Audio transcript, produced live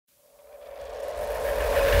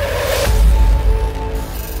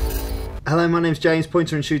Hello, my name's James,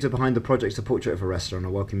 pointer and shooter behind the project A Portrait of a Wrestler, and I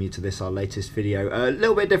welcome you to this, our latest video. A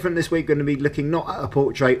little bit different this week. We're going to be looking not at a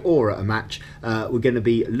portrait or at a match. We're going to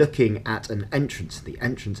be looking at an entrance. The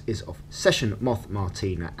entrance is of Session Moth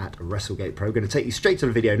Martina at Wrestlegate Pro. We're going to take you straight to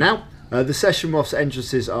the video now. The Session Moth's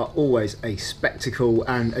entrances are always a spectacle,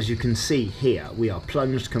 and as you can see here, we are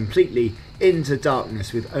plunged completely into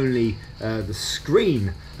darkness with only the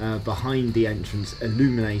screen behind the entrance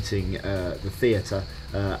illuminating the theatre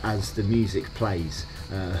as the music plays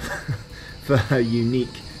for a unique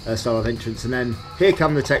style of entrance. And then here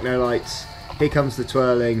come the techno lights, here comes the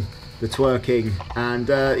twirling, the twerking, and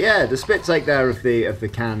yeah, the spit take there of the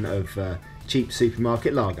can of cheap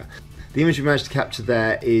supermarket lager. The image we managed to capture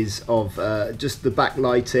there is of just the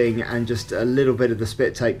backlighting and just a little bit of the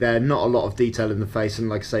spit take there. Not a lot of detail in the face, and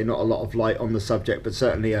like I say, not a lot of light on the subject, but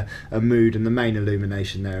certainly a mood and the main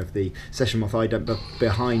illumination there of the Session Moth ident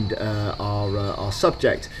behind our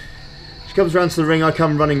subject. She comes around to the ring. I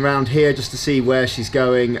come running around here just to see where she's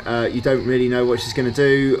going. You don't really know what she's going to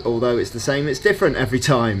do, although it's the same, it's different every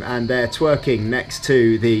time. And they're twerking next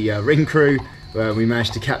to the ring crew. We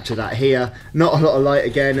managed to capture that here. Not a lot of light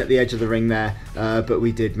again at the edge of the ring there, but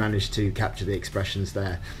we did manage to capture the expressions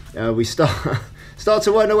there. We start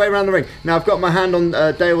to work our way around the ring. Now I've got my hand on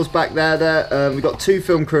Dale's back there. We've got two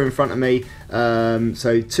film crew in front of me,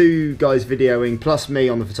 so two guys videoing plus me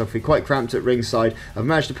on the photography, quite cramped at ringside. I've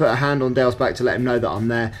managed to put a hand on Dale's back to let him know that I'm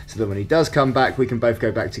there, so that when he does come back we can both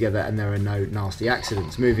go back together and there are no nasty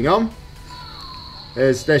accidents. Moving on.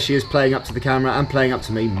 There she is, playing up to the camera and playing up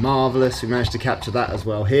to me. Marvellous. We managed to capture that as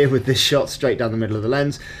well here with this shot straight down the middle of the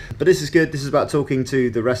lens. But this is good. This is about talking to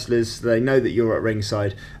the wrestlers. They know that you're at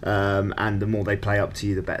ringside, and the more they play up to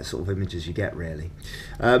you, the better sort of images you get, really.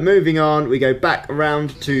 Moving on, we go back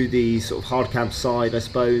around to the sort of hard cam side, I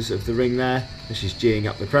suppose, of the ring there. And she's geeing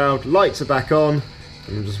up the crowd. Lights are back on.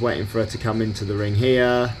 And I'm just waiting for her to come into the ring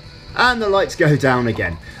here. And the lights go down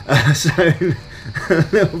again. So a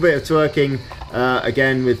little bit of twerking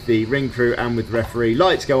again with the ring crew and with the referee.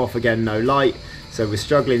 Lights go off again, no light. So we're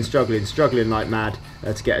struggling like mad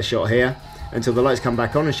to get a shot here until the lights come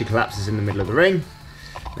back on and she collapses in the middle of the ring.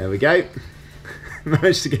 There we go.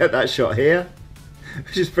 Managed to get that shot here,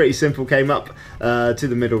 which is pretty simple. Came up to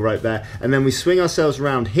the middle rope there, and then we swing ourselves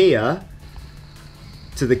around here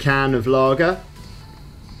to the can of lager.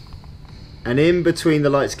 And in between the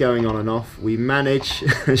lights going on and off, we manage,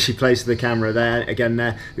 she plays the camera there, again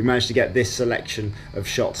there, we managed to get this selection of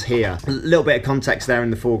shots here. A little bit of context there in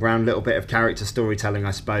the foreground, a little bit of character storytelling,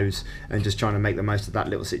 I suppose, and just trying to make the most of that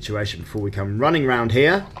little situation before we come running round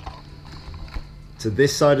here to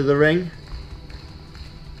this side of the ring.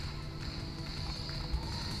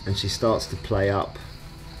 And she starts to play up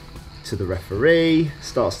to the referee,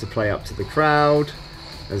 starts to play up to the crowd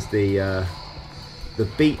as the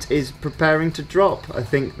beat is preparing to drop. I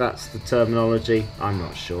think that's the terminology. I'm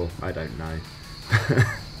not sure. I don't know.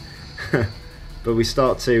 But we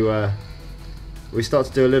start to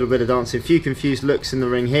do a little bit of dancing. A few confused looks in the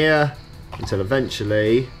ring here until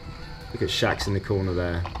eventually, look at Shax in the corner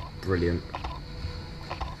there. Brilliant.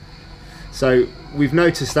 So we've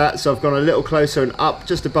noticed that, so I've gone a little closer and up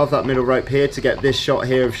just above that middle rope here to get this shot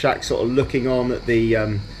here of Shax sort of looking on at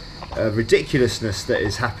the ridiculousness that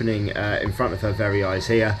is happening in front of her very eyes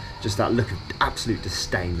here. Just that look of absolute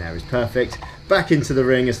disdain there is perfect. Back into the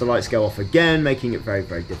ring as the lights go off again, making it very,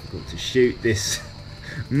 very difficult to shoot this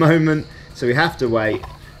moment. So we have to wait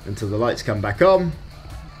until the lights come back on.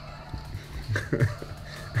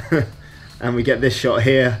 And we get this shot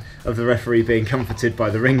here of the referee being comforted by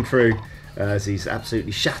the ring crew as he's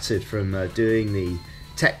absolutely shattered from doing the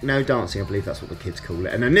techno dancing, I believe that's what the kids call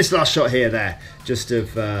it. And then this last shot here there, just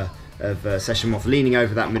of Session Moth leaning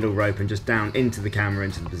over that middle rope and just down into the camera,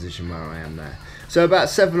 into the position where I am there. So about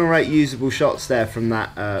 7 or 8 usable shots there from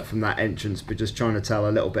that entrance, but just trying to tell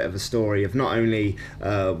a little bit of a story of not only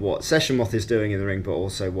what Session Moth is doing in the ring, but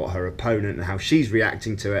also what her opponent and how she's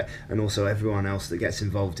reacting to it, and also everyone else that gets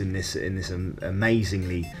involved in this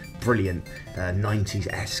amazingly brilliant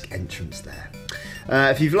 90s-esque entrance there.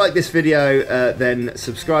 If you've liked this video, then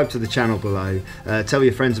subscribe to the channel below, tell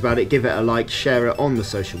your friends about it, give it a like, share it on the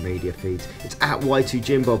social media feeds. It's at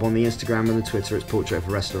Y2JimBob on the Instagram and the Twitter. It's Portrait of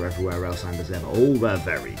a Wrestler everywhere else, and as ever, all the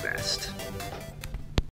very best.